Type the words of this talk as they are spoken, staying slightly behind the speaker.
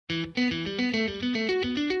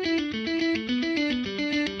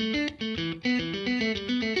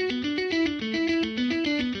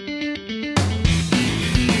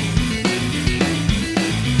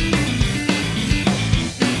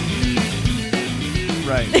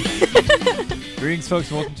Greetings, folks,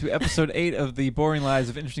 and welcome to episode 8 of the Boring Lives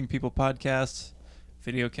of Interesting People podcast,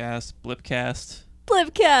 videocast,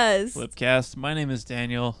 blipcast. My name is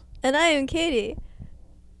Daniel. And I am Katie.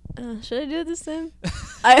 Should I do it this time?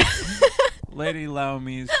 Lady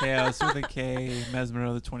Laumi's Chaos with a K,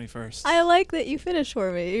 Mesmero the 21st. I like that you finished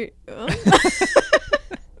for me.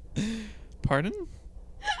 Pardon?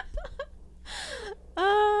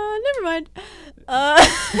 Never mind.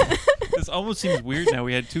 This almost seems weird now.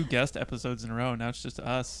 We had 2 guest episodes in a row. Now it's just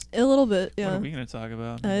us. A little bit, yeah. What are we going to talk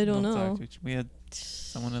about? I don't know. We had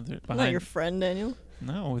someone other behind. Not your friend, Daniel.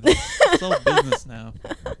 No, it's all business now.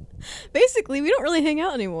 Basically, we don't really hang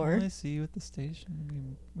out anymore. Well, I see you at the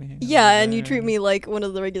station. We hang out and there. you treat me like one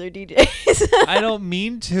of the regular DJs. I don't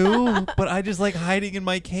mean to, but I just like hiding in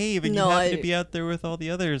my cave, and No, you happen to be out there with all the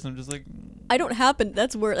others. I'm just like, I don't happen.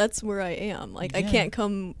 That's where I am. Like, I can't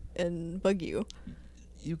come and bug you.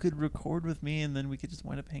 You could record with me, and then we could just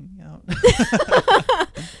wind up hanging out.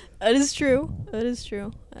 That is true.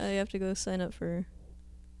 I have to go sign up for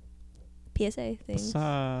PSA things.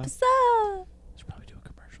 I PSA. should probably do a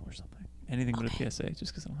commercial or something. Anything but a PSA,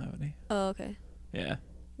 just because I don't have any. Oh, okay. Yeah.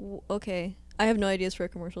 Okay. I have no ideas for a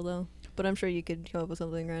commercial, though. But I'm sure you could come up with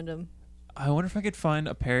something random. I wonder if I could find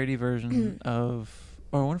a parody version of...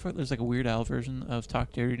 Or I wonder if there's like a Weird Al version of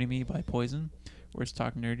Talk Dirty to Me by Poison, where it's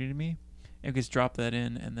Talk Nerdy to Me. And we could drop that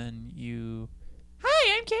in, and then you...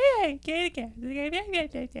 Hi, I'm Katie.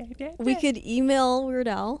 We could email Weird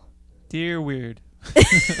Al. Dear Weird.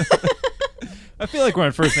 I feel like we're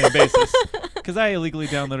on first name basis because I illegally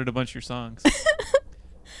downloaded a bunch of your songs.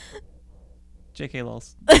 JK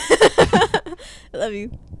lols. I love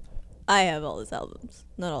you. I have all his albums.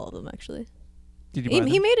 Not all of them, actually. Did you buy them?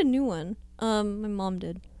 He made a new one. My mom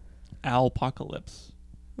did. Alpocalypse.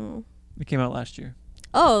 Oh. It came out last year.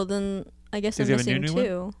 Oh, then I guess Does I'm he have a missing new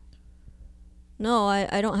two. No,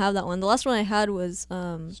 I don't have that one. The last one I had was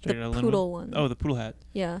Straight the Outta Poodle Linwood? one. Oh, the Poodle Hat.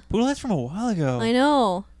 Yeah. Poodle Hat's from a while ago. I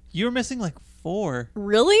know. You were missing like 4.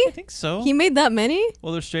 Really? I think so. He made that many?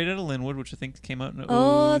 Well, they're Straight Outta Linwood, which I think came out in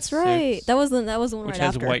Oh, that's right. That was the one which right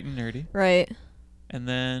has after. White and Nerdy. Right. And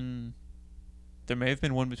then there may have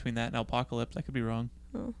been one between that and Alpocalypse. I could be wrong.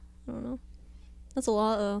 Oh, I don't know. That's a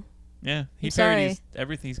lot, though. Yeah, he I'm parodies sorry.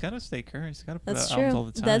 everything. He's got to stay current. He's got to put That's out true. albums all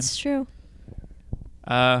the time. That's true.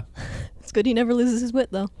 It's It's good he never loses his wit,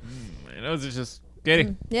 though. I know, it's just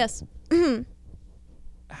kidding. Yes.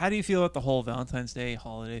 How do you feel about the whole Valentine's Day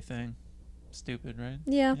holiday thing? Stupid, right?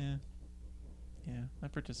 Yeah. Yeah, I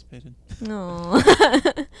participated. No.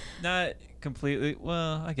 Not completely.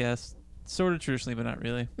 Well, I guess. Sort of traditionally, but not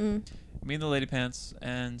really. Mm. Me and the Lady Pants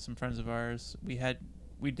and some friends of ours, we had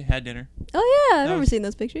dinner. Oh, yeah. I That remember was- seeing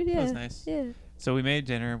those pictures. Yeah. That was nice. Yeah. So we made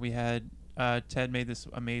dinner. We had Ted made this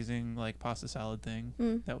amazing like pasta salad thing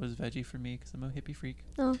Mm. that was veggie for me because I'm a hippie freak.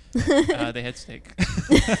 Oh. They had steak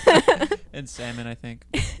and salmon, I think,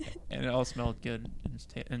 and it all smelled good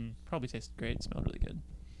and probably tasted great. It smelled really good.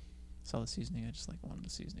 Saw the seasoning. I just wanted the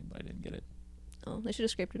seasoning, but I didn't get it. Oh, they should have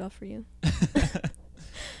scraped it off for you.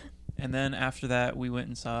 And then after that, we went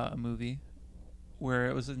and saw a movie where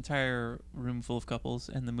it was an entire room full of couples,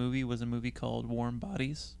 and the movie was a movie called Warm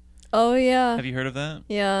Bodies. Oh, yeah. Have you heard of that?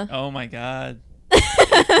 Yeah. Oh my God.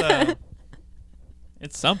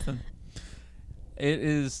 It's something. It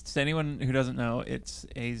is, to anyone who doesn't know, it's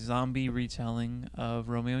a zombie retelling of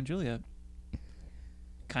Romeo and Juliet.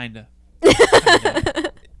 Kinda.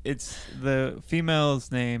 It's, the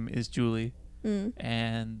female's name is Julie,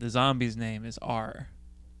 and the zombie's name is R.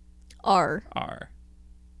 R.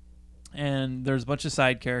 And there's a bunch of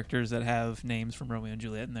side characters that have names from Romeo and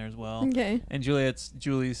Juliet in there as well. Okay. And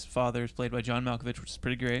Julie's father is played by John Malkovich, which is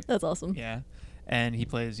pretty great. That's awesome. Yeah. And he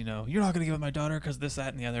plays, you're not going to give up my daughter because this,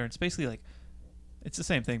 that, and the other. It's basically like, it's the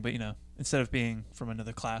same thing, but, instead of being from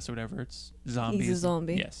another class or whatever, it's zombies. He's a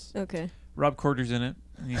zombie. Yes. Okay. Rob Corddry's in it,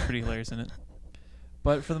 and he's pretty hilarious in it.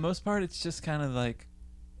 But for the most part, it's just kind of like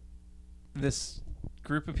this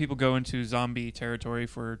group of people go into zombie territory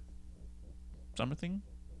for something,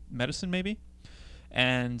 medicine maybe,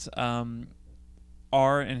 and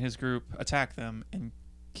R and his group attack them and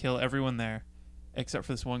kill everyone there except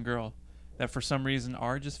for this one girl that for some reason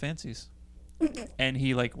R just fancies. And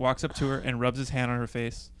he walks up to her and rubs his hand on her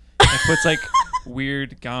face and puts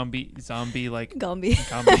weird zombie like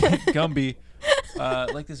Gumby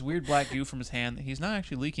like this weird black goo from his hand that he's not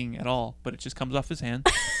actually leaking at all, but it just comes off his hand.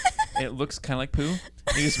 It looks kind of like poo.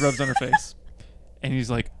 And he just rubs on her face. And he's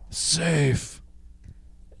like, safe.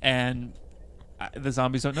 And the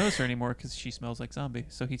zombies don't notice her anymore because she smells like zombie.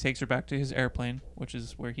 So he takes her back to his airplane, which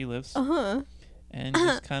is where he lives, Uh-huh. and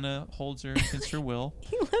just kind of holds her against her will.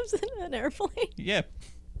 He lives in an airplane. Yeah.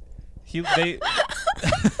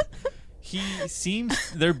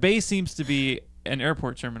 Their base seems to be an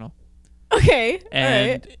airport terminal. Okay.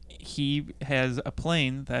 And Alright. he has a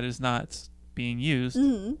plane that is not being used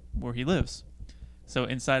where he lives. So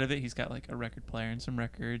inside of it, he's got like a record player and some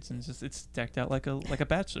records, and it's decked out like a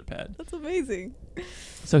bachelor pad. That's amazing.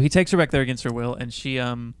 So he takes her back there against her will, and she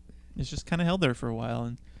is just kind of held there for a while,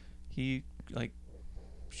 and he like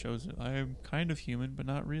shows her, I'm kind of human, but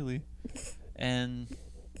not really. And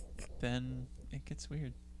then it gets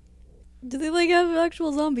weird. Do they like have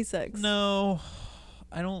actual zombie sex? No,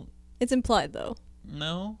 I don't. It's implied though.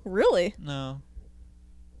 No, Really? no.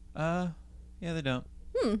 Yeah, they don't.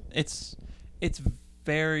 It's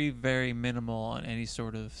very, very minimal on any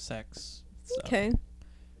sort of sex stuff. Okay.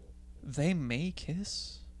 They may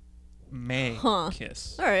kiss. May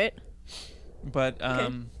kiss. All right. But,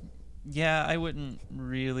 Okay. yeah, I wouldn't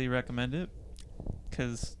really recommend it.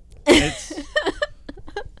 Because it's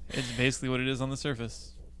basically what it is on the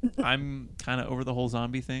surface. I'm kind of over the whole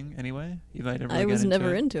zombie thing anyway. Even though I never really I was got into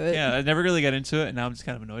never it. into it. Yeah, I never really got into it, and now I'm just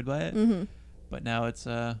kind of annoyed by it. Mm-hmm. But now it's,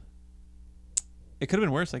 it could have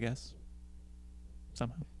been worse, I guess.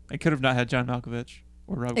 Somehow. It could have not had John Malkovich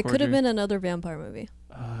or Rob It could have Corddry. been another vampire movie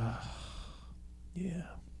Yeah.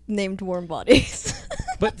 named Warm Bodies.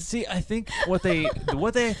 But see, I think what they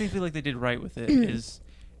I think feel like they did right with it is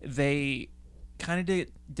they kind of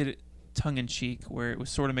did it tongue in cheek, where it was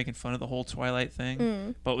sort of making fun of the whole Twilight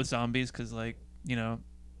thing, but with zombies, because like, you know,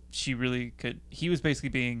 she really could. He was basically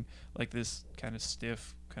being like this kind of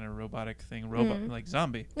stiff, kind of robotic thing, like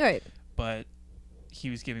zombie, Right. but he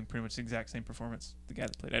was giving pretty much the exact same performance the guy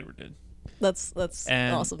that played Edward did. That's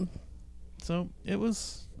And awesome. So it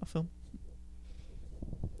was a film.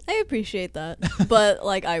 I appreciate that, but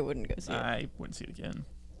like I wouldn't go see it. I wouldn't see it again.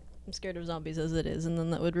 I'm scared of zombies as it is, and then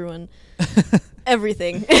that would ruin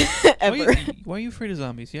everything Why ever. are you afraid of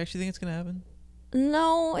zombies? You actually think it's gonna happen?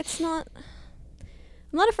 No, it's not.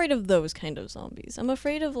 I'm not afraid of those kind of zombies. I'm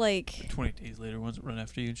afraid of like 28 days later, ones that run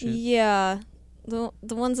after you and shit. yeah, the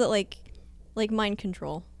ones that like mind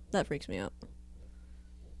control. That freaks me out.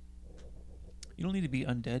 You don't need to be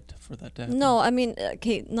undead for that to happen. No, I mean,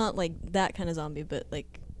 okay, not like that kind of zombie, but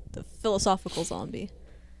like the philosophical zombie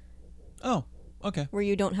Oh, okay. where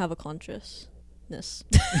you don't have a consciousness.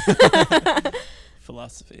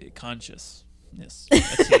 Philosophy, consciousness,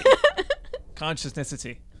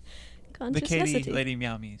 consciousnessity. The Katie Consciousnessity. Lady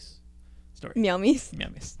Meowmies story. Meowmies.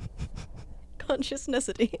 Meowmies.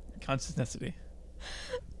 Consciousnessity. Consciousnessity.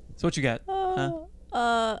 So what you got?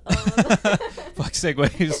 Huh? Fuck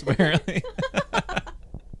segues, apparently.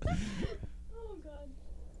 Oh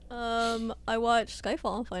god. I watched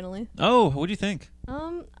Skyfall finally. Oh, what do you think?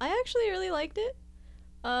 I actually really liked it.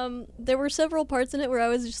 There were several parts in it where I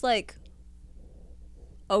was just like,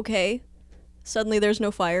 okay. Suddenly there's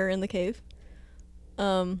no fire in the cave.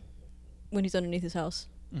 When he's underneath his house.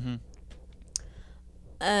 Mm-hmm.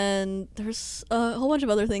 And there's a whole bunch of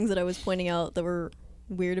other things that I was pointing out that were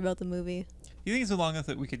weird about the movie. You think it's long enough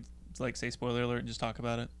that we could like say spoiler alert and just talk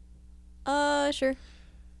about it? Sure.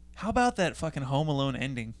 How about that fucking Home Alone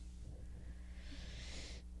ending?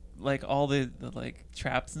 Like all the like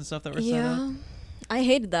traps and stuff that were set up. I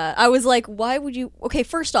hated that. I was like, why would you? Okay,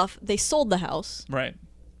 first off, they sold the house Right.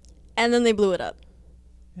 and then they blew it up.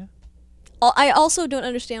 Yeah. I also don't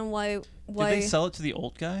understand why. Did they sell it to the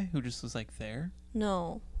old guy who just was like there?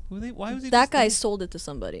 No. Why was he? That just guy there? sold it to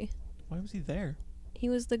somebody. Why was he there? He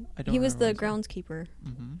was the I don't he was the remember what groundskeeper.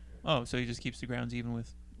 Mm-hmm. Oh, so he just keeps the grounds even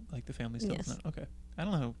with like the family stuff. Yes. Okay. I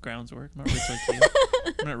don't know how grounds work. I'm not rich like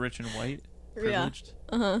you. I'm not rich and white. Privileged.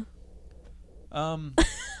 Yeah.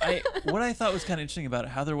 What I thought was kind of interesting about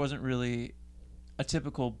it, how there wasn't really a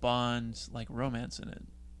typical Bond like romance in it,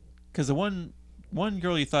 because the one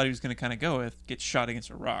girl you thought he was going to kind of go with gets shot against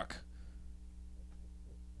a rock.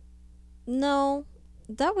 No,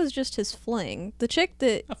 that was just his fling. The chick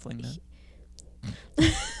that Not fling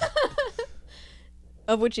that.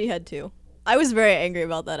 of which he had two. I was very angry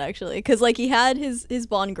about that actually, because like he had his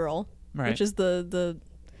Bond girl, Right. which is the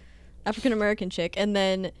African American chick, and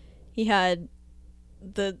then he had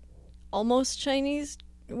the almost Chinese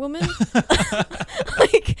woman.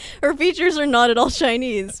 Like her features are not at all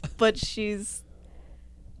Chinese, but she's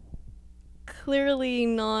clearly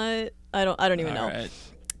not. I don't even know. Alright.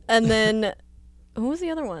 And then who was the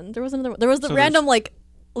other one? There was another one. There was the So random like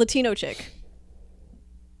Latino chick.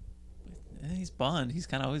 He's Bond. He's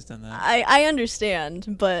kind of always done that. I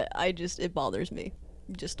understand, but it bothers me.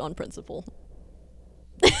 just on principle.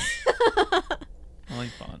 I like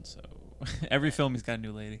Bond, so every film he's got a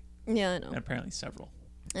new lady. Yeah, I know. And apparently several.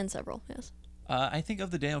 And several, yes. I think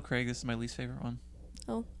of the Daniel Craig, this is my least favorite one.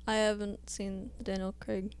 Oh, I haven't seen the Daniel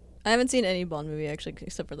Craig. I haven't seen any Bond movie, actually,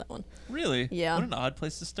 except for that one. Really? Yeah. What an odd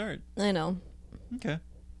place to start. I know. Okay.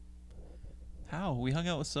 How? We hung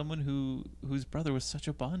out with someone whose brother was such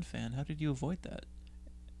a Bond fan. How did you avoid that?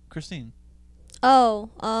 Christine. Oh,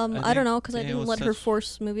 I think don't know, because I Daniel didn't was let her such-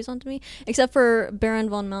 force movies onto me. Except for Baron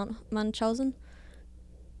von Munchausen.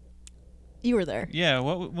 You were there. Yeah,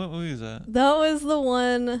 what movie was that? That was the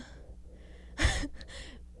one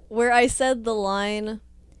where I said the line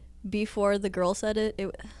before the girl said it.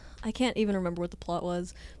 I can't even remember what the plot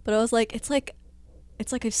was, but I was like, it's like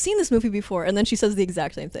I've seen this movie before, and then she says the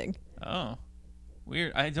exact same thing. Oh.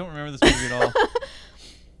 Weird. I don't remember this movie at all.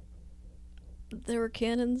 There were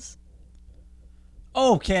cannons.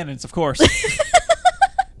 Oh, cannons, of course.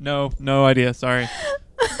 No idea. Sorry.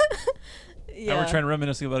 Yeah. We're trying to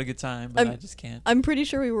reminisce about a good time, but I'm- I just can't. I'm pretty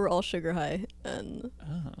sure we were all sugar high, and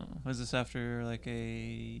Oh, was this after like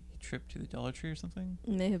a trip to the Dollar Tree or something?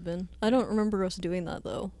 may have been. I don't remember us doing that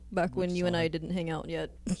though. Back when you and I Solid. didn't hang out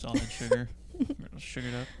yet. Solid sugar,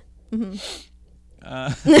 sugared up. Hmm.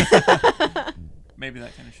 Maybe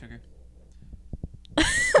that kind of sugar.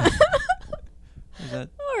 Was that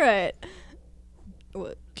All right.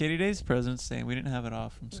 What? Katie Day's President's Day? We didn't have it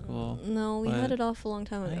off from school. No, we had but it off a long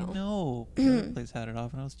time I ago. know. The other place had it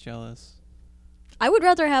off, and I was jealous. I would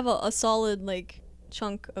rather have a solid like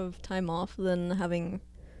chunk of time off than having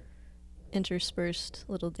interspersed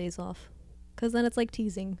little days off, because then it's like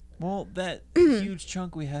teasing. Well, that huge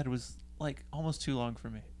chunk we had was like almost too long for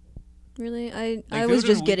me. Really, I Like, was those are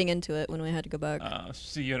just the getting into it when we had to go back.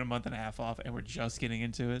 So you had a month and a half off, and we're just getting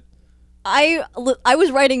into it. I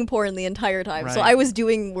was writing porn the entire time, so Right. I was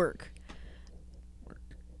doing work.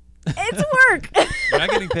 It's work. We're not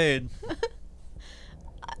getting paid.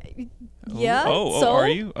 Yeah. Oh, so? are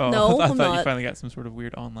you? Oh, No, I I'm thought you not. finally got some sort of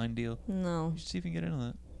weird online deal. No, You should see if you can get in on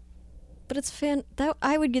that. but it's that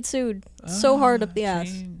I would get sued so hard up the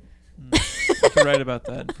ass. Jane. You're right about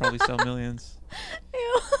that. It'd probably sell millions.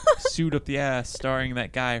 Ew. Sued up the ass, starring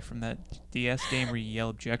that guy from that DS game where you yell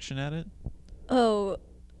objection at it. Oh,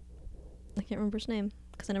 I can't remember his name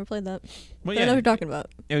because I never played that. Well, But I know what you're talking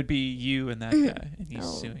about. it would be you and that guy, and he's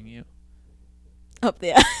Oh. suing you. Up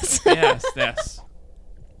the ass. Yes.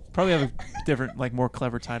 Probably have a different, like, more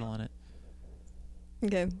clever title on it.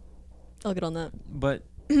 Okay, I'll get on that. But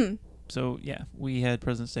so yeah, we had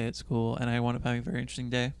President's Day at school, and I wound up having a very interesting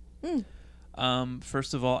day. Mm.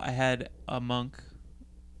 First of all, I had a monk.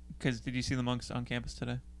 Because did you see the monks on campus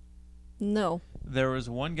today? No. There was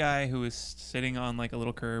one guy who was sitting on like a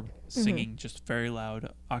little curb, singing just very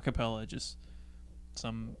loud, a cappella, just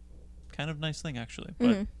some kind of nice thing actually.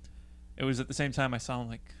 But it was at the same time I saw him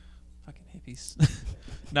like, fucking hippies,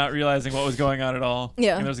 not realizing what was going on at all.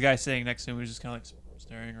 Yeah. And there was a guy sitting next to him who was just kind of like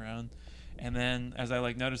staring around. And then as I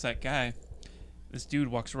like noticed that guy, this dude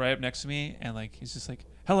walks right up next to me and like he's just like,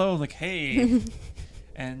 hello, like hey.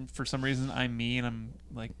 And for some reason I'm me and I'm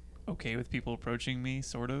like okay with people approaching me,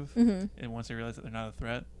 sort of. And once I realized that they're not a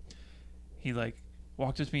threat, he like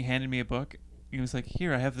walked up to me, handed me a book. He was like,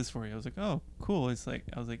 "Here, I have this for you." I was like, "Oh, cool." He's like,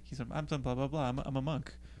 I was like, "I'm done, blah blah blah. I'm a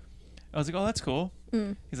monk." I was like, "Oh, that's cool."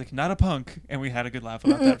 He's like, "Not a punk," and we had a good laugh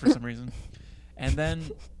about that for some reason. And then,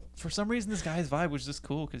 for some reason, this guy's vibe was just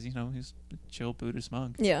cool because he's a chill Buddhist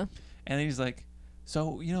monk. Yeah. And then he's like,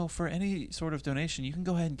 "So for any sort of donation, you can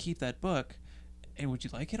go ahead and keep that book. And would you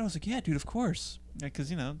like it?" I was like, "Yeah, dude, of course."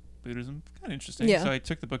 Because Buddhism kind of interesting. Yeah. So I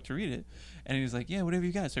took the book to read it, and he was like, "Yeah, whatever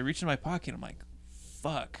you got." So I reached in my pocket. I'm like,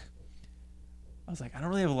 "Fuck." I was like, "I don't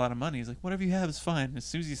really have a lot of money." He's like, "Whatever you have is fine." As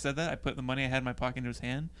soon as he said that, I put the money I had in my pocket into his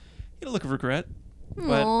hand. He had a look of regret,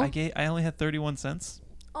 but Aw. I only had 31 cents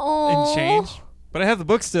Oh. in change. But I have the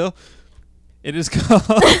book still. It is called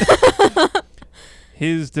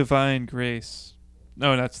His Divine Grace.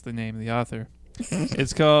 No, that's the name of the author.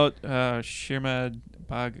 It's called Srimad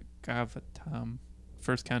Bhagavatam,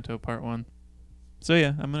 First Canto, Part 1. So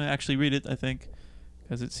yeah, I'm going to actually read it, I think,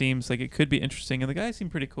 because it seems like it could be interesting. And the guy seemed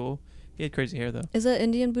pretty cool. He had crazy hair, though. Is that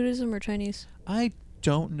Indian Buddhism or Chinese? I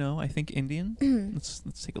don't know. I think Indian. Let's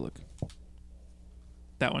take a look.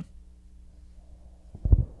 That one.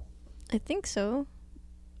 I think so.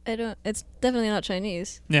 I don't. It's definitely not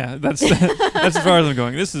Chinese. Yeah, that's as far as I'm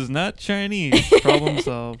going. This is not Chinese. Problem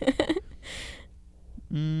solved.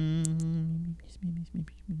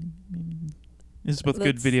 Is This is both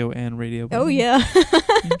good That's- video and radio. Oh yeah.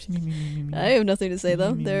 I I have nothing to say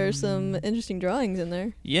though. There are some interesting drawings in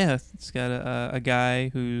there. Yeah, it's got a guy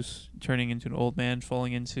who's turning into an old man,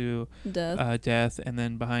 falling into Death. death, and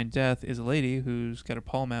then behind death is a lady who's got a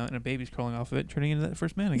palm out and a baby's crawling off of it, turning into that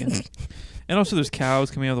first man again. And also there's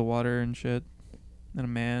cows coming out of the water and shit, and a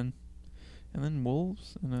man, and then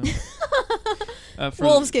wolves. And for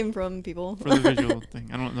Wolves came from people. for the visual thing.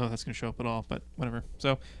 I don't know if that's going to show up at all, but whatever.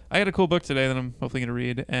 So I got a cool book today that I'm hopefully going to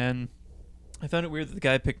read, and I found it weird that the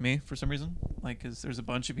guy picked me for some reason. Like, because there's a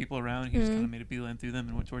bunch of people around. He just kind of made a beeline through them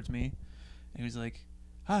and went towards me. And he was like,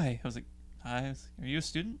 hi. I was like, hi. Are you a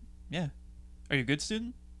student? Yeah. Are you a good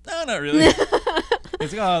student? No, not really.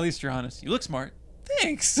 He's like, oh, at least you're honest. You look smart.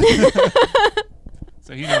 Thanks.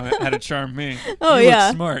 So he knew how to charm me. Oh, you yeah.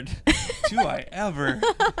 look smart. Do I ever?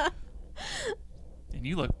 And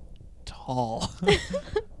you look tall.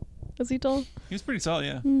 Was he tall? He was pretty tall,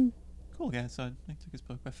 yeah. Mm. Cool guy. So I took his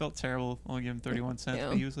book. I felt terrible only giving him 31 cents, Yeah.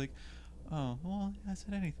 but he was like, oh, well, I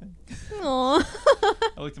said anything. Aw.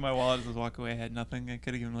 I looked at my wallet as I was walking away. I had nothing. I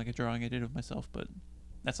could have given him like a drawing I did of myself, but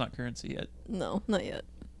that's not currency yet. No, not yet.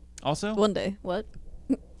 Also, One day. What?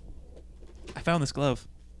 I found this glove.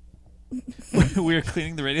 We were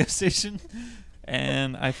cleaning the radio station,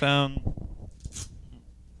 and I found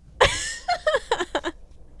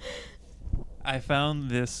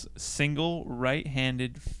this single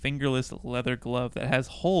right-handed fingerless leather glove that has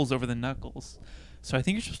holes over the knuckles. So I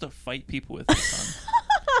think you're supposed to fight people with this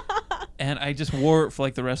on. And I just wore it for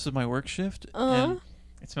like the rest of my work shift, and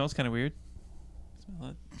it smells kind of weird.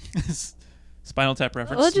 Smell it. Spinal Tap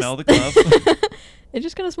reference. Well, Smell the glove. It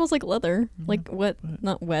just kind of smells like leather. Like wet. but-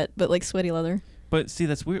 Not wet, but like sweaty leather. But see,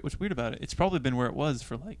 that's weird. What's weird about it? It's probably been where it was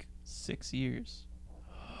for like 6 years.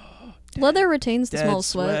 Leather retains the Dead smell of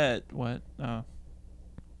sweat. What? Oh.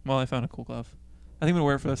 Well, I found a cool glove. I think I'm gonna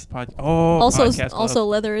wear it for this podcast. Oh, Also, podcast glove. also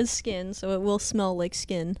leather is skin, so it will smell like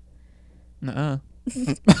skin. Nuh-uh.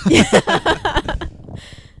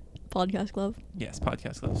 Podcast glove. Yes,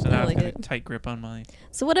 podcast glove. So I now like I've got a it. tight grip on my.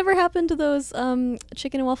 So whatever happened to those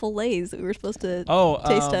chicken and waffle lays that we were supposed to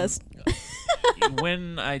taste test?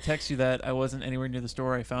 When I text you that, I wasn't anywhere near the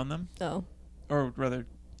store. I found them, Oh. or rather,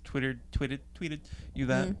 tweeted you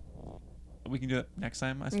that. Mm. We can do it next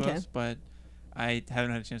time, I Okay. suppose. But I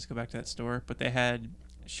haven't had a chance to go back to that store. But they had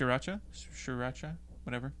sriracha,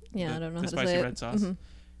 whatever. Yeah, I don't know the how to spicy say it. red sauce, Mhm.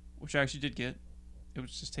 which I actually did get. It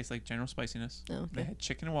was just tastes like general spiciness. Oh, They okay. had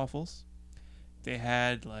chicken and waffles. They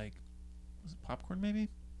had like, was it popcorn maybe?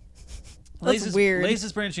 That's weird. Lay's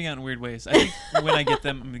is branching out in weird ways. I think when I get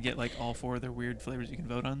them, I'm gonna get like all 4 of their weird flavors you can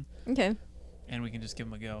vote on, Okay. and we can just give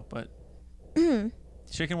them a go. But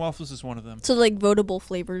chicken waffles is one of them. So like votable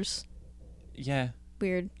flavors. Yeah,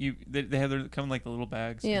 Weird. they have their come in like the little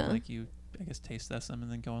bags. Yeah. And, like you, I guess taste test them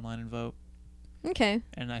and then go online and vote. Okay.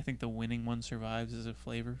 And I think the winning one survives as a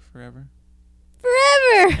flavor forever.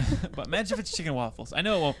 Forever. But imagine if it's chicken waffles. I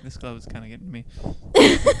know. Well, this glove is kind of getting me.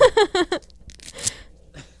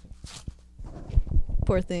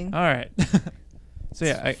 Poor thing. All right. So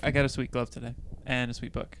yeah, I got a sweet glove today and a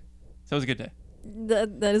sweet book. So it was a good day.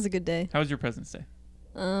 That is a good day. How was your President's Day?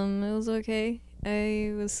 It was okay.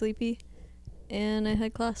 I was sleepy, and I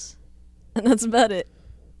had class, and that's about it.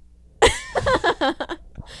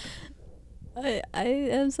 I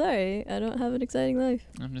am sorry. I don't have an exciting life.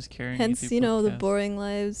 I'm just carrying. Hence, you through the podcasts. boring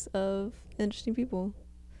lives of interesting people.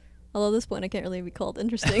 Although at this point, I can't really be called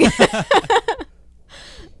interesting.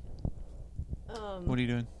 What are you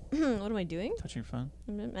doing? What am I doing? Touching your phone?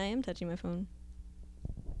 I am touching my phone.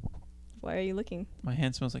 Why are you looking? My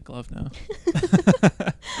hand smells like glove now.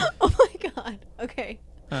 Oh my god. Okay.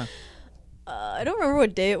 Huh. I don't remember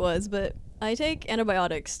what day it was, but I take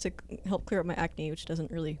antibiotics to help clear up my acne, which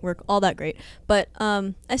doesn't really work all that great. But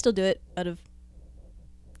I still do it out of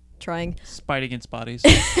trying. Spite against bodies.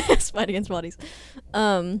 Spite against bodies.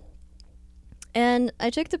 And I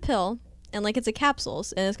took the pill, and like it's a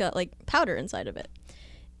capsules, and it's got like powder inside of it.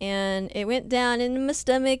 And it went down in my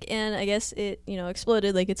stomach, and I guess it,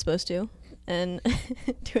 exploded like it's supposed to, and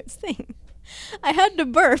do its thing. I had to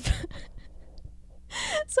burp.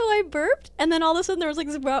 So I burped, and then all of a sudden there was like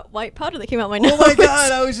this white powder that came out my nose. Oh my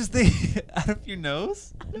god! I was just thinking, out of your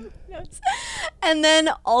nose. And then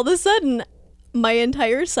all of a sudden, my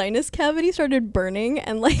entire sinus cavity started burning,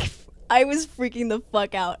 and like I was freaking the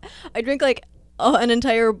fuck out. I drank like an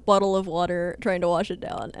entire bottle of water trying to wash it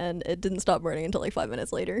down, and it didn't stop burning until like 5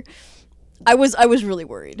 minutes later. I was really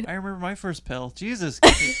worried. I remember my first pill. Jesus,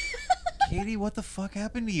 Katie, what the fuck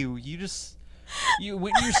happened to you? You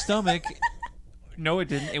went in your stomach. No, it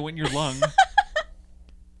didn't. It went in your lung.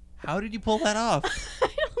 How did you pull that off? I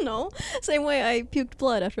don't know. Same way I puked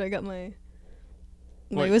blood after I got my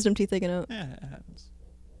My What? wisdom teeth taken out. Yeah, it happens.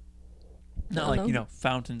 I Not don't like, know.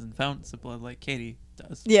 fountains and fountains of blood like Katie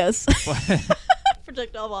does. Yes. But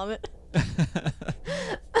Projectile vomit.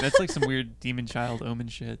 that's like some weird demon child omen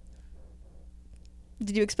shit.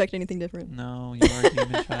 Did you expect anything different? No, you are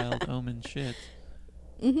demon child omen shit.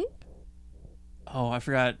 Mm-hmm. Oh, I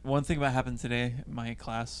forgot. One thing that happened today in my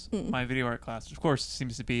class, Mm. my video art class, which of course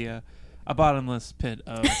seems to be a bottomless pit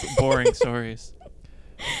of boring stories.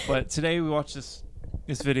 But today we watched this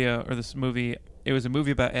video or this movie. It was a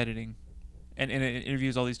movie about editing. And it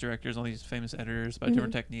interviews all these directors, all these famous editors about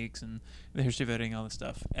different techniques and the history of editing, all this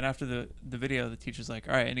stuff. And after the video, the teacher's like,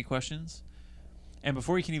 all right, any questions? And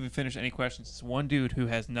before he can even finish any questions, this one dude who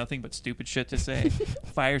has nothing but stupid shit to say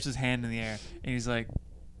fires his hand in the air. And he's like,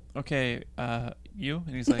 okay, you?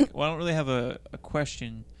 And he's like, well, I don't really have a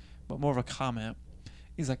question, but more of a comment.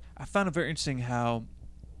 He's like, I found it very interesting how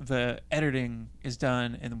the editing is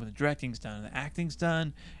done, and when the directing's done, the acting's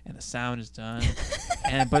done, and the sound is done.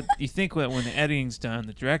 But you think that when the editing's done,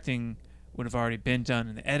 the directing would have already been done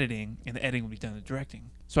in the editing, and the editing would be done in the directing.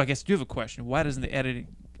 So I guess I do have a question. Why isn't the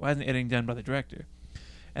editing done by the director?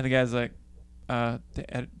 And the guy's like,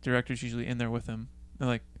 the director's usually in there with him.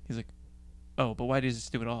 And he's like, oh, but why does he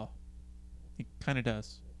just do it all? He kind of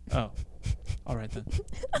does. Oh, all right then.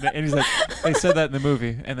 And he's like, they said that in the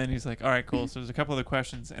movie, and then he's like, all right, cool. So there's a couple other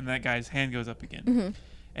questions, and that guy's hand goes up again,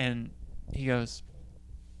 and he goes,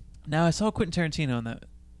 now I saw Quentin Tarantino in that.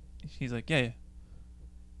 He's like, yeah.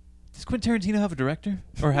 Does Quentin Tarantino have a director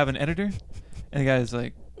or have an editor? And the guy's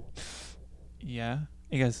like, yeah.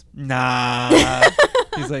 He goes, nah.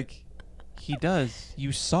 He's like, he does.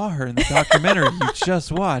 You saw her in the documentary you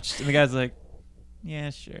just watched. And the guy's like,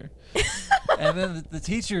 yeah, sure. And then the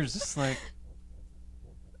teacher's just like,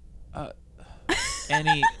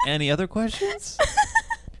 any other questions?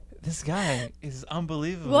 This guy is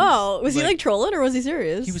unbelievable. Wow. Was he like trolling or was he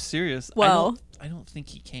serious? He was serious. Wow. I don't think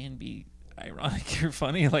he can be ironic or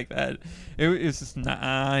funny like that. It was just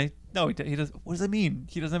nah. No, he does. What does that mean?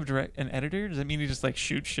 He doesn't have an editor? Does that mean he just like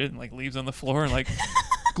shoots shit and like leaves on the floor and like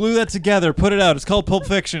glue that together, put it out? It's called Pulp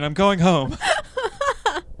Fiction. I'm going home.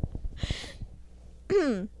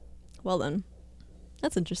 Well then,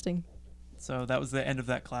 that's interesting. So that was the end of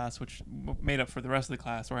that class, which made up for the rest of the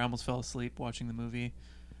class where I almost fell asleep watching the movie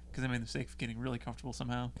because I made the mistake of getting really comfortable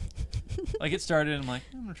somehow. Like it started, and I'm like,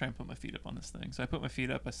 I'm gonna try and put my feet up on this thing. So I put my feet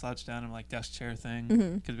up. I slouched down in my like desk chair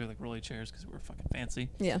thing because we were like rolly chairs because we were fucking fancy.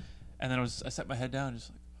 Yeah. And then I set my head down,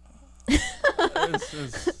 just like,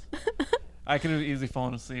 I could have easily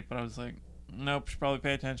fallen asleep, but I was like, nope, should probably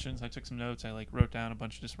pay attention. So I took some notes. I like wrote down a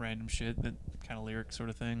bunch of just random shit, that kind of lyric sort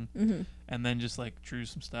of thing, and then just like drew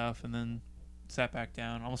some stuff, and then sat back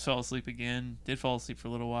down. Almost fell asleep again. Did fall asleep for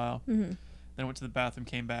a little while. Then went to the bathroom,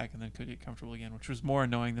 came back, and then could get comfortable again, which was more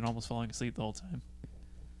annoying than almost falling asleep the whole time.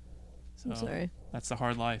 So I'm sorry. That's the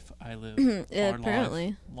hard life I live. Yeah, Hard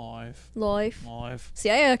apparently. Life.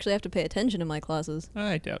 See, I actually have to pay attention in my classes.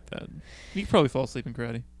 I doubt that. You could probably fall asleep in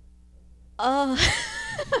karate.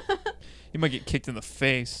 You might get kicked in the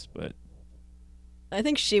face, but I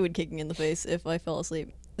think she would kick me in the face if I fell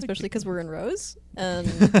asleep, especially because we're in rows, and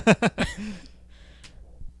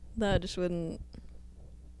that just wouldn't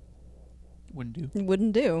do.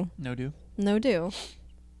 Wouldn't do. No do. No do.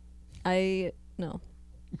 No. I know.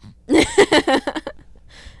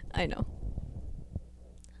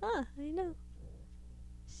 Huh, I know.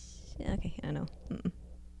 Yeah, okay, I know. Mm-mm.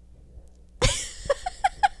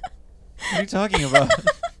 What are you talking about?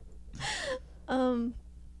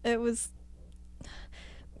 It was...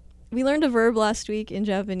 We learned a verb last week in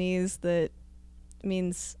Japanese that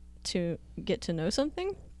means to get to know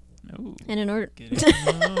something. No. And in order... Get to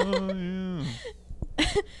know you.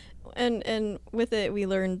 And with it, we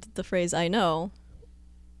learned the phrase "I know,"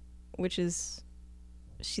 which is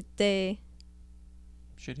 "shite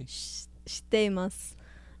shitemasu."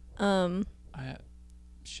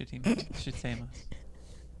 Shitemasu.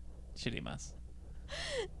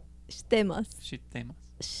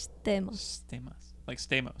 Like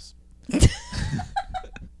Stamos.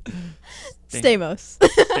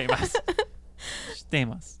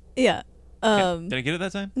 Stamos. Yeah. Okay. Did I get it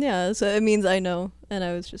that time? Yeah, so it means I know, and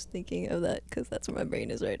I was just thinking of that because that's where my brain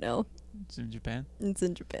is right now. It's in Japan. It's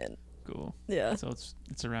in Japan. Cool. Yeah. So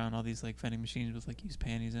it's around all these like vending machines with like used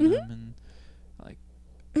panties in them and like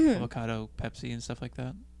avocado Pepsi and stuff like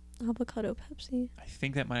that. Avocado Pepsi. I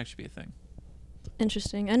think that might actually be a thing.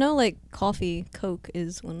 Interesting. I know like coffee Coke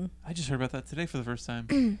is one. I just heard about that today for the first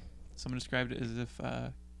time. Someone described it as if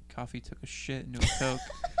coffee took a shit into a Coke.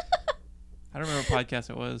 I don't remember what podcast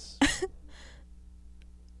it was. I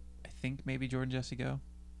think maybe Jordan Jesse Go.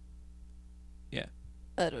 Yeah.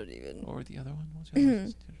 I don't even. Or the other one? What's your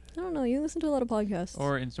listen to? I don't know. You listen to a lot of podcasts.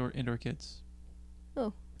 Or Indoor Kids.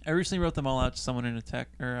 Oh. I recently wrote them all out to someone in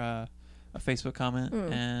a a Facebook comment,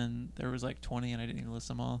 and there was like 20, and I didn't even list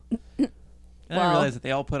them all. And I realized that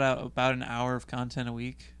they all put out about an hour of content a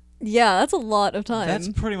week. Yeah, that's a lot of time. That's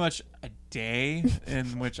pretty much a day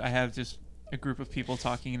in which I have just a group of people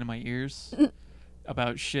talking into my ears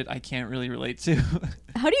about shit I can't really relate to.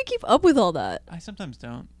 How do you keep up with all that? I sometimes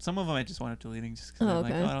don't. Some of them I just wind up deleting just because I'm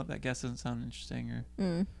okay. like, that guess doesn't sound interesting,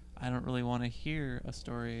 or I don't really want to hear a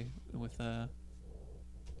story with a...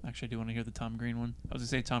 Actually, I do want to hear the Tom Green one. I was going to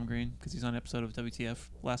say Tom Green because he's on an episode of WTF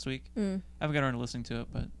last week. I haven't got around to listening to it,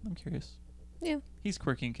 but I'm curious. Yeah. He's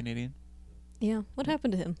quirky and Canadian. Yeah. What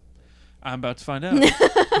happened to him? I'm about to find out.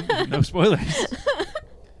 No spoilers.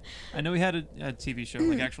 I know he had a TV show,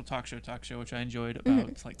 like actual talk show, which I enjoyed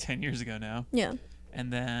about like 10 years ago now. Yeah.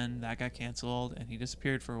 And then that got canceled, and he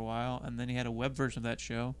disappeared for a while. And then he had a web version of that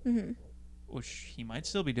show, which he might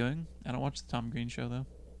still be doing. I don't watch the Tom Green show, though.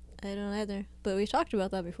 I don't either. But we talked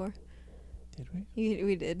about that before. Did we?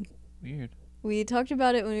 We did. Weird. We talked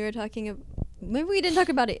about it when we were talking... Maybe we didn't talk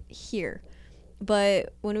about it here.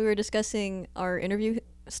 But when we were discussing our interview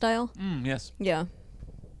style... Yes. Yeah.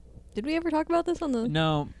 Did we ever talk about this on the...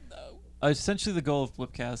 No. Essentially, the goal of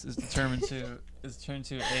Blipcast is to turn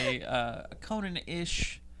to a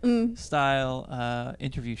Conan-ish style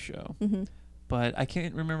interview show. But I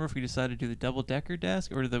can't remember if we decided to do the double-decker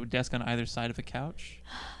desk or the desk on either side of a couch.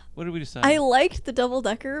 What did we decide? I liked the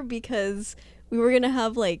double-decker because we were going to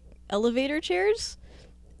have, like, elevator chairs.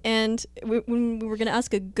 And when we were going to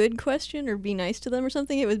ask a good question or be nice to them or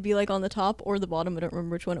something, it would be, like, on the top or the bottom. I don't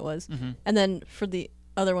remember which one it was. And then for the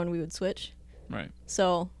other one, we would switch. Right.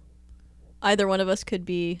 So either one of us could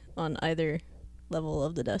be on either level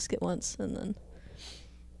of the desk at once, and then...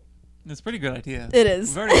 It's a pretty good idea. It is.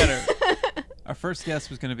 We've already got our first guest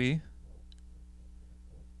was going to be...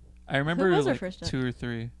 I remember Who was our like first 2 or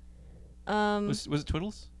 3. Was it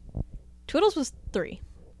Twiddles? Twiddles was 3.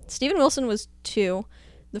 Steven Wilson was 2.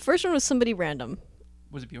 The first one was somebody random.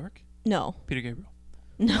 Was it Bjork? No. Peter Gabriel?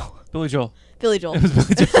 No. Billy Joel? Billy Joel. It was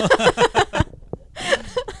Billy Joel.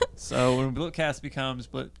 So when Blipcast becomes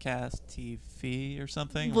Blipcast TV or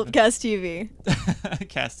something? Blipcast TV.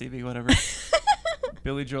 Cast TV, whatever.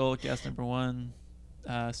 Billy Joel, guest number 1.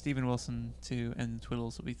 Steven Wilson, 2. And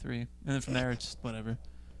Twiddles will be 3. And then from there, it's just whatever.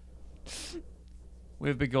 We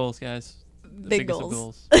have big goals, guys. The Big biggest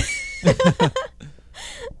goals. of goals.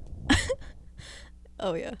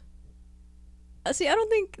 Oh, yeah. See, I don't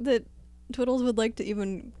think that Twiddles would like to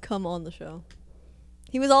even come on the show.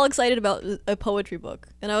 He was all excited about a poetry book,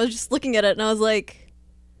 and I was just looking at it, and I was like,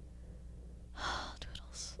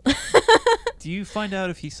 Twiddles. Do you find out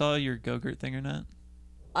if he saw your Go-Gurt thing or not?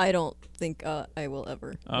 I don't think I will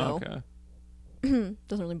ever. Oh, no. okay.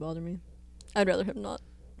 Doesn't really bother me. I'd rather him not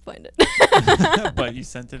find it. But you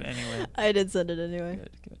sent it anyway. I did send it anyway.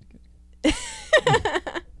 Good.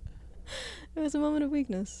 It was a moment of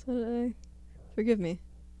weakness. Forgive me.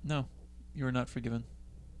 No, you were not forgiven.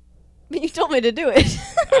 But you told me to do it.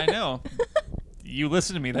 I know. You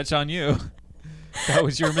listened to me. That's on you. That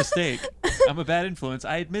was your mistake. I'm a bad influence.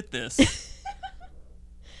 I admit this.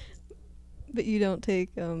 But you don't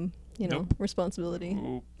take, Nope. responsibility.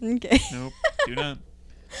 Nope. Okay. Nope. Do not.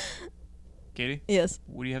 Katie? Yes.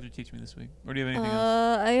 What do you have to teach me this week? Or do you have anything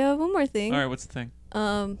else? I have one more thing. All right, what's the thing?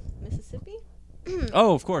 Mississippi?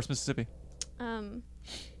 Oh, of course, Mississippi.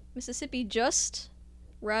 Mississippi just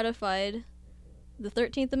ratified the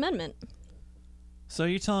 13th Amendment. So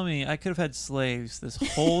you're telling me I could have had slaves this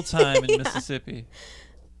whole time in Yeah. Mississippi?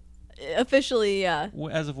 Officially, yeah.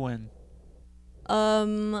 As of when?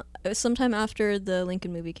 It was sometime after the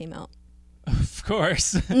Lincoln movie came out. Of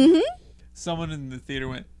course. Mm-hmm. Someone in the theater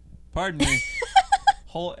went, pardon me.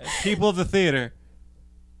 Whole people of the theater.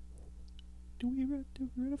 Do we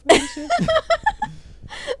ratify this yet?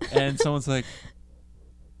 And someone's like,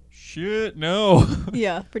 shit, no.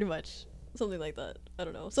 Yeah, pretty much. Something like that. I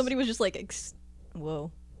don't know. Somebody was just like,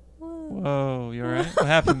 whoa. Whoa, you alright? What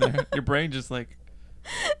happened there? Your brain just like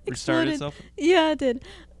restarted Exploded. itself? Yeah, it did.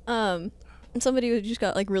 And somebody just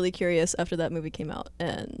got like really curious after that movie came out,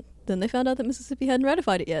 and then they found out that Mississippi hadn't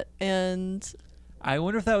ratified it yet. And I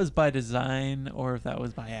wonder if that was by design or if that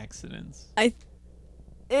was by accident.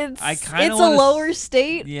 it's kinda a wanna lower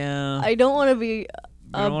state. Yeah. I don't want to be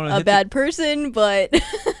don't wanna a hit bad person, but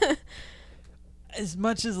as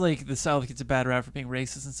much as like the South gets a bad rap for being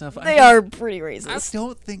racist and stuff, they are pretty I racist.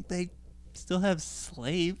 don't think they still have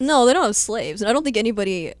slaves. No, they don't have slaves, and I don't think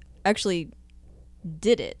anybody actually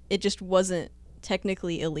did it. It just wasn't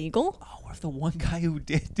technically illegal. Oh, what if the one guy who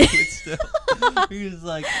did do it still? He was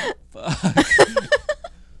like, fuck.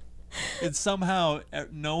 then somehow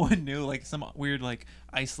no one knew, like some weird like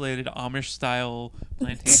isolated Amish style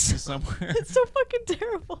plantation somewhere. It's so fucking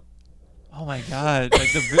terrible. Oh my god!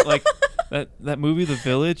 Like like that movie, The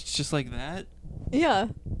Village, just like that. Yeah.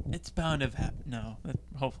 It's bound to have happened. No,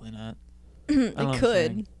 hopefully not. It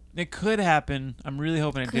could. It could happen. I'm really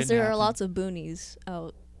hoping it didn't. Because there happen. are lots of boonies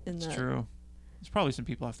out in It's that. true. There's probably some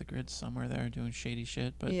people off the grid somewhere there doing shady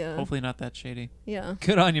shit, but Yeah. hopefully not that shady. Yeah.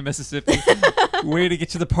 Good on you, Mississippi. Way to get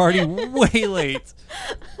to the party way late.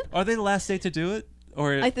 Are they the last state to do it?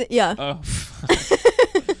 Or I think, yeah. oh,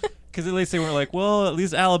 because at least they weren't like, well, at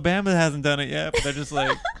least Alabama hasn't done it yet. But they're just like,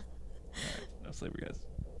 all right, no slavery, guys.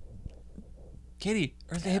 Katie,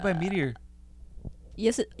 Earth got hit by a meteor.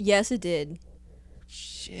 Yes, it did.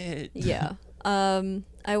 Shit. Yeah.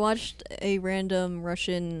 I watched a random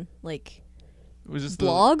Russian like Was this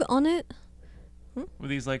blog on it. were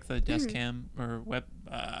these like the desk cam or web?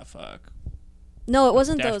 Fuck. No, it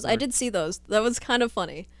wasn't those. I Dashboard. did see those. That was kind of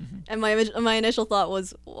funny. Mhm. And my initial thought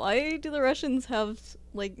was, why do the Russians have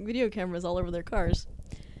like video cameras all over their cars?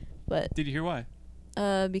 But Did you hear why?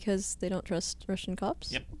 because they don't trust Russian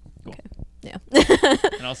cops. Yep. Cool. Okay. Yeah.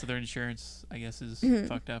 And also their insurance, I guess, is Mhm.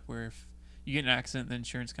 fucked up. Where if you get in an accident, the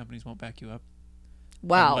insurance companies won't back you up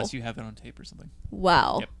Wow. unless you have it on tape or something.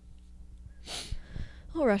 Wow. Yep.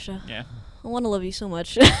 Oh, Russia. Yeah. I want to love you so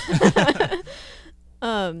much.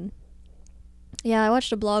 Yeah, I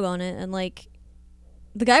watched a blog on it, and like,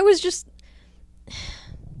 the guy was just.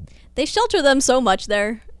 They shelter them so much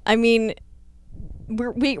there. I mean,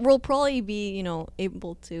 we'll probably be,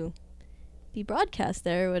 able to be broadcast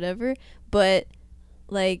there or whatever, but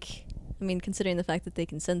like, I mean, considering the fact that they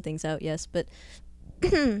can send things out, yes, but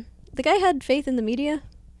the guy had faith in the media,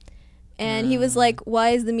 and he was like, why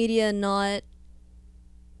is the media not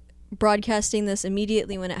broadcasting this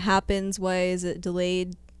immediately when it happens? Why is it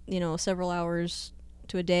delayed, several hours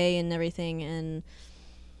to a day and everything? And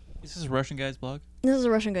Is this a Russian guy's blog? this is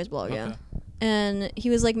a Russian guy's blog, yeah. Okay. And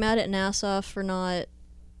he was like mad at NASA for not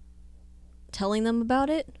telling them about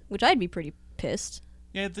it, which I'd be pretty pissed.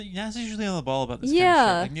 Yeah, NASA's usually on the ball about this Yeah. kind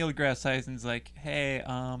of shit. Like Neil deGrasse Tyson's like, hey,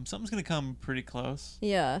 something's gonna come pretty close.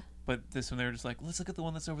 Yeah. But this one they were just like, let's look at the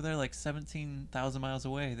one that's over there, like 17,000 miles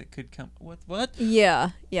away, that could come. What? Yeah,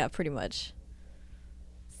 pretty much.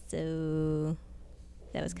 So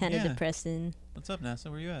that was kind of Yeah. depressing. What's up,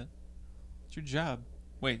 NASA? Where you at? What's your job?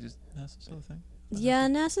 Wait, is NASA still a thing? Yeah,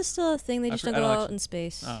 NASA's still a thing. They just don't go out in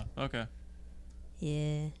space. Oh, okay.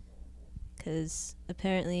 Yeah. Because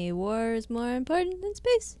apparently war is more important than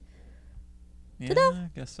space. Yeah, Ta-da. I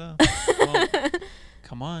guess so. Well,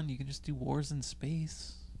 come on, you can just do wars in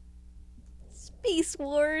space. Space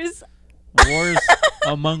wars. Wars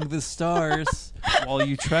among the stars while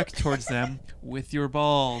you trek towards them with your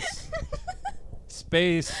balls.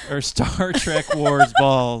 Space or Star Trek Wars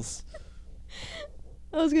balls.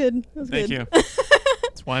 That was good. Thank you.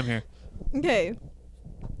 That's why I'm here. Okay.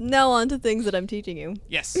 Now on to things that I'm teaching you.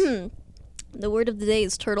 Yes. The word of the day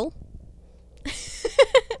is turtle.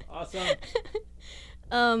 Awesome.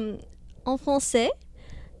 En français,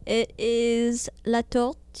 it is la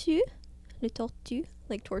tortue. Le tortue,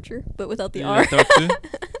 like torture, but without the R. Le tortue.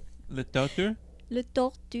 Le tortue. Le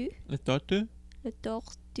tortue. Le tortue.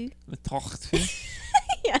 Le tortue.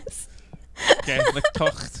 Yes. Okay, le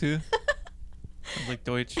tortue. Sounds like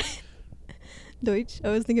Deutsch. Deutsch. I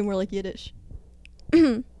was thinking more like Yiddish.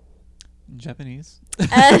 In Japanese. In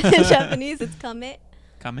Japanese, it's kame.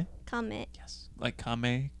 Kame? Kame. Yes. Like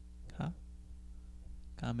kame.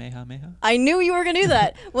 Kamehameha? I knew you were going to do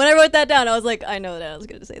that. When I wrote that down, I was like, I know that I was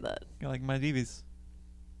going to say that. Yeah, like my DBs.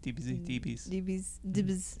 DBs. Dibs.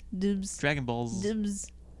 Dibs. Dibs. Dragon Balls.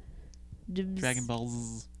 Dibs. Dibs. Dragon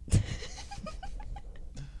Balls. I'm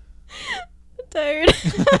tired.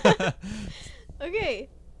 Okay.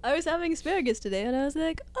 I was having asparagus today, and I was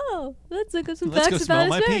like, oh, let's look up some Let's go facts smell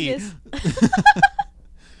about my pee. asparagus.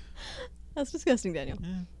 That's disgusting, Daniel.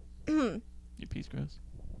 Yeah. Your pee's gross.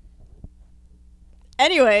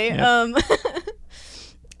 Anyway, Yep.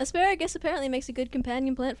 asparagus apparently makes a good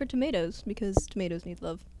companion plant for tomatoes because tomatoes need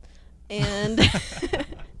love. And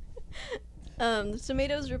the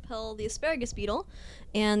tomatoes repel the asparagus beetle,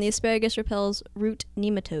 and the asparagus repels root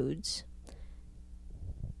nematodes.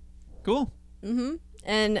 Cool. Mm-hmm.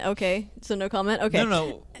 And, okay, so no comment? Okay.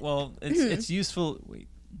 No. Well, it's useful. Wait,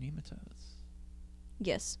 nematodes.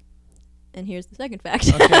 Yes. And here's the second fact.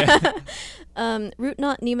 Okay. Root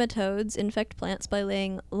knot nematodes infect plants by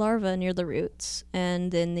laying larvae near the roots,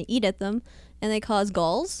 and then they eat at them, and they cause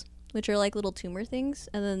galls, which are like little tumor things,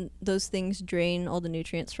 and then those things drain all the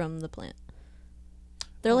nutrients from the plant.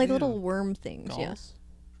 They're Oh, like ew. little worm things, Galls?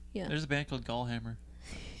 yeah. There's a band called Gallhammer.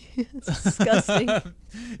 It's disgusting.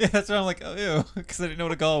 Yeah, that's why I'm like, oh, ew, because I didn't know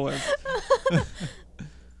what a gall was.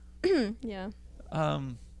 Yeah. All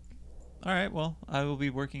right, well, I will be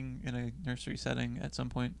working in a nursery setting at some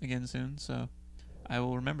point again soon, so I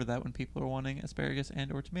will remember that when people are wanting asparagus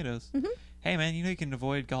and or tomatoes. Mhm. Hey, man, you know you can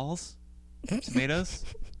avoid galls? Tomatoes?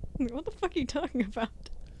 What the fuck are you talking about?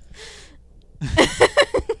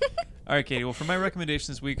 All right, Katie, well, for my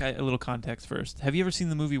recommendation this week, a little context first. Have you ever seen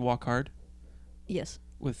the movie Walk Hard Yes.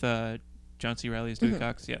 with John C. Reilly as Dewey Mhm.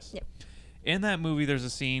 Cox? Yes. Yep. In that movie, there's a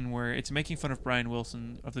scene where it's making fun of Brian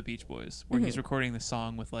Wilson of the Beach Boys, where he's Mhm. recording the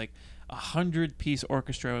song with like 100-piece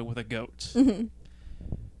orchestra with a goat. Mhm.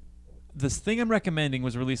 This thing I'm recommending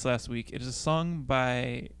was released last week. It is a song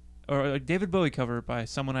by, or a David Bowie cover by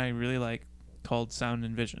someone I really like called Sound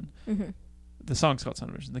and Vision. Mhm. The song's called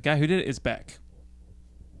Sound and Vision. The guy who did it is Beck.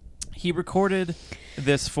 He recorded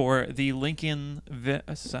this for the Lincoln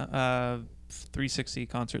 360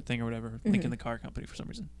 concert thing or whatever, Lincoln the car company for some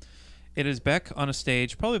reason. It is Beck on a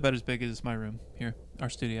stage, probably about as big as my room here, our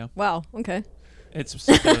studio. Wow. Okay. It's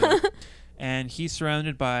circular. And he's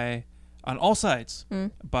surrounded by, on all sides,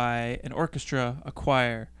 by an orchestra, a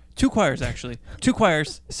choir, two choirs actually, two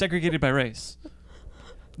choirs segregated by race.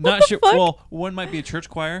 Not sure. fuck? Well, one might be a church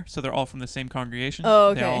choir, so they're all from the same congregation. Oh,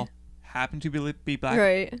 okay. They all happen to be black,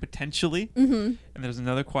 Right. potentially. Mhm. And there's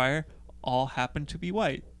another choir, all happen to be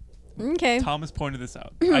white. Okay. Thomas pointed this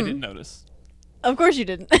out. I didn't notice. Of course you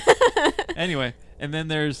didn't. Anyway, and then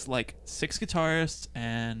there's like 6 guitarists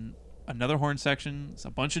and another horn section, a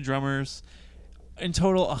bunch of drummers. In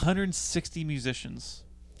total, 160 musicians.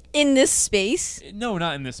 In this space. No,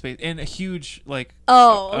 not in this space. In a huge, like,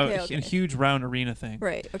 Oh. Okay. in a huge round arena thing.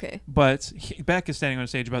 Right. Okay. But Beck is standing on a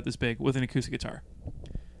stage about this big with an acoustic guitar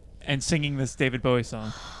and singing this David Bowie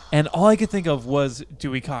song. And all I could think of was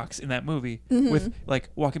Dewey Cox in that movie with, like,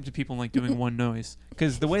 walking up to people and, like, doing one noise.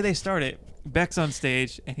 Because the way they start it, Beck's on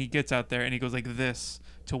stage and he gets out there and he goes like this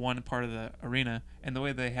to one part of the arena. And the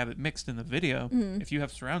way they have it mixed in the video, if you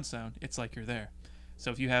have surround sound, it's like you're there. So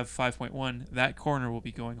if you have 5.1, that corner will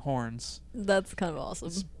be going horns. That's kind of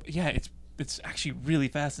awesome. It's actually really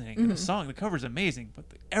fascinating. And the cover's amazing, but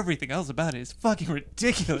everything else about it is fucking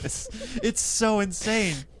ridiculous. It's so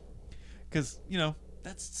insane. Because,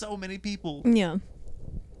 that's so many people. Yeah.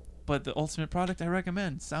 But the ultimate product I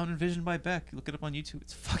recommend, Sound and Vision by Beck. Look it up on YouTube.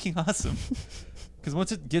 It's fucking awesome. Because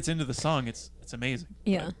once it gets into the song, it's amazing.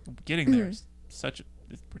 Yeah. But getting there is such a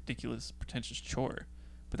ridiculous, pretentious chore.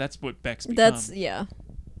 But that's what Beck's become. That's yeah.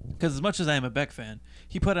 Because as much as I am a Beck fan,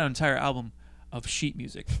 he put out an entire album of sheet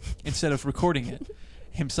music instead of recording it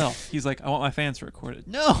himself. He's like, I want my fans to record it.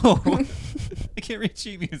 No! I can't read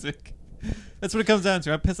sheet music. That's what it comes down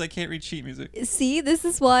to. I'm pissed I can't read sheet music. See, this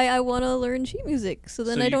is why I want to learn sheet music, so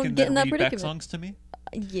then I don't get in that read predicament. Beck songs to me?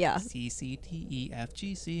 Yeah. C, C, T, E, F,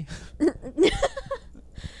 G, C.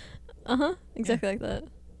 Exactly like that.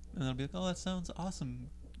 And I'll be like, oh, that sounds awesome.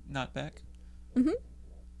 Not Beck. And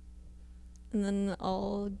then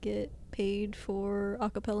I'll get paid for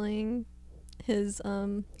acapellaing his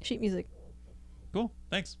sheet music. Cool.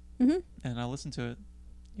 Thanks. Mhm. And I'll listen to it.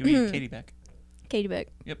 You mean Katie Beck. Katie Beck.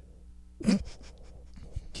 Yep.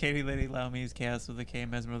 Katie Lady Laumies Chaos with a K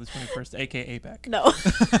Mesmer the 21st, a.k.a. Beck. No.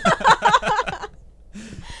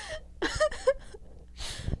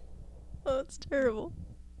 Oh, it's terrible.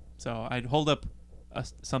 So I'd hold up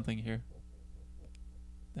something here.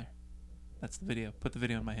 There. That's the video. Put the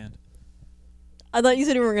video in my hand. I thought you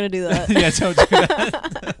said you weren't going to do that. Yeah, don't do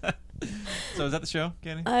that. So is that the show,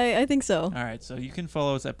 Katie? I think so. All right, so you can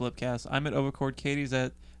follow us at Blipcast. I'm at Overcord. Katie's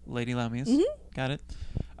at Lady Laumies. Got it.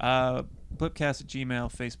 Blipcast at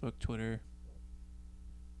Gmail, Facebook, Twitter.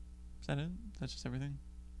 Is that it? That's just everything?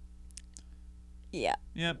 Yeah.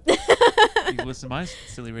 Yep. You can listen to my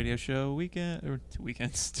silly radio show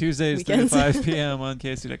Tuesdays 3 to 5 p.m. on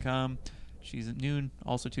KSC.com. She's at noon,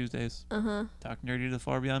 also Tuesdays. Talk nerdy to the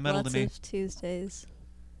far beyond metal Lots to me. of Tuesdays.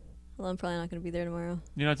 Well, I'm probably not going to be there tomorrow.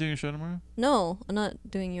 You're not doing a show tomorrow? No, I'm not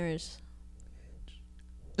doing yours.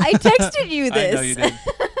 I texted you this. I know you did.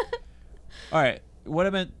 All right. What I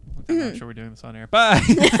meant... I'm not sure we're doing this on air. Bye!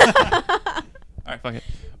 All right, fuck it.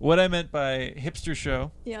 What I meant by hipster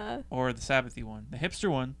show Yeah. or the Sabbathy one. The hipster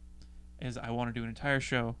one is I want to do an entire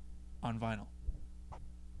show on vinyl.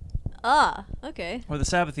 Ah, okay. Or the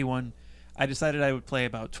Sabbathy one, I decided I would play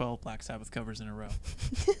about 12 Black Sabbath covers in a row.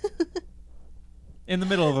 In the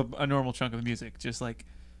middle of a normal chunk of music, just like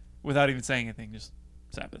without even saying anything, just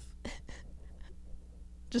Sabbath.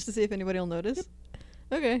 Just to see if anybody will notice?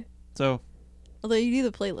 Okay. So, Although you do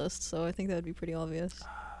the playlist, so I think that would be pretty obvious.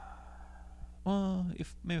 well,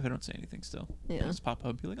 if I don't say anything still. Yeah. I'll just pop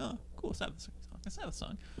up and be like, oh, cool, Sabbath song. A Sabbath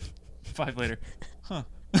song. 5 later. Huh.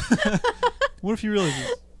 What if he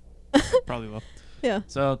realizes? Probably will. Yeah,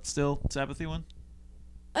 So still Sabbathy one.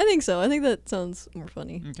 I think so. I think that sounds more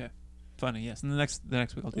funny. Okay, funny. Yes. And the next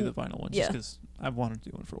week I'll do the vinyl one, just Yeah. because I've wanted to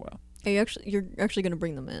do one for a while. You're actually gonna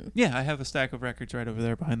bring them in. Yeah, I have a stack of records right over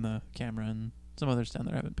there behind the camera, and some others down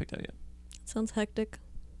there I haven't picked out yet. Sounds hectic.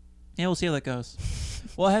 Yeah, we'll see how that goes.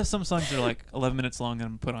 Well, I have some songs that are like 11 minutes long that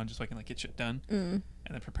I'm put on just so I can like get shit done Mm. and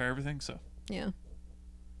then prepare everything. So Yeah.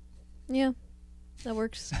 Yeah, that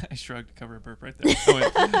works. I shrugged to cover a burp right there.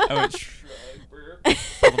 I went shrug burp.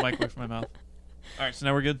 Pull the mic away from my mouth. All right, so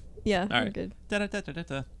now we're good. Yeah, All we're right. good. Da da da da da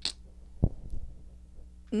da.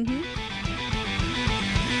 Mhm.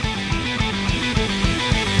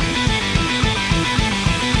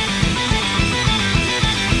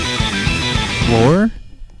 Floor,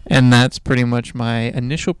 and that's pretty much my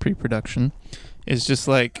initial pre-production. Is just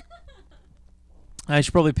like I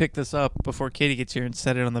should probably pick this up before Katie gets here and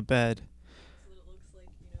set it on the bed.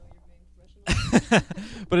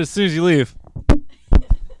 But as soon as you leave,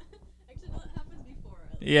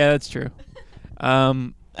 yeah, that's true.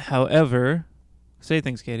 However, say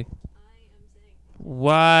things, Katie.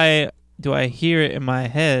 Why do I hear it in my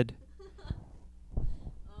head?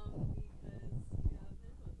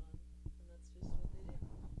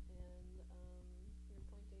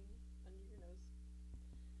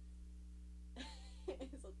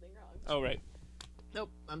 Oh, right. Nope,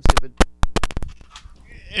 I'm stupid.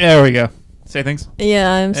 There we go. Say things.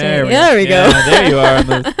 Yeah, I'm saying. There we go. There we go. Yeah, there you are on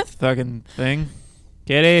the fucking thing.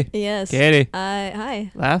 Katie. Yes. Katie.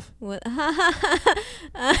 Hi. Laugh. What?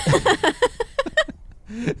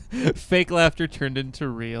 Fake laughter turned into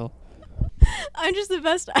real. I'm just the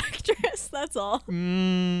best actress. That's all.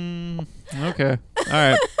 Okay. All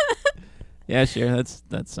right. Yeah, sure. That's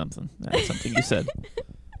something. That's something you said.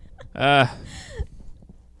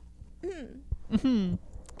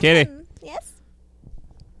 Katie. Yes.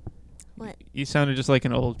 What? You sounded just like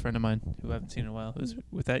an old friend of mine who I haven't seen in a while. Who's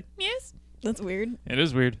with that? Yes. That's weird. It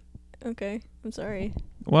is weird. Okay. I'm sorry.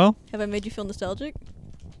 Well, Have I made you feel nostalgic?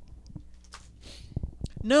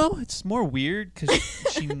 no, it's more weird because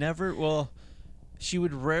she never. Well, she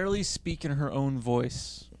would rarely speak in her own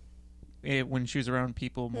voice when she was around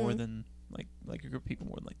people more than like a group of people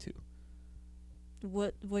more than like two.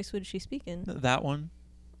 What voice would she speak in? That one,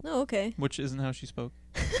 Oh, okay. which isn't how she spoke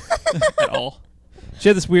at all. She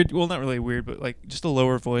had this weird, well, not really weird, but like just a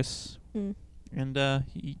lower voice. Mm. And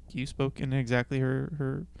you spoke in exactly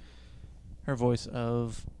her voice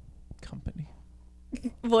of company.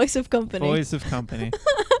 Voice of company. Voice of company.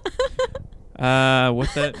 What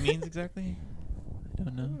that means exactly? I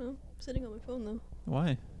don't I don't know. know. I'm sitting on my phone though.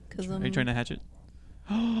 Why? Cause Are you trying to hatch it?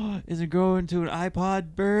 Is it growing to an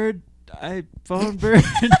iPod bird? iPhone bird?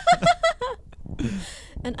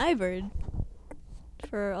 an iBird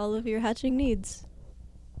for all of your hatching needs.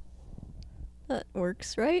 That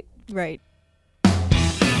works, right? Right.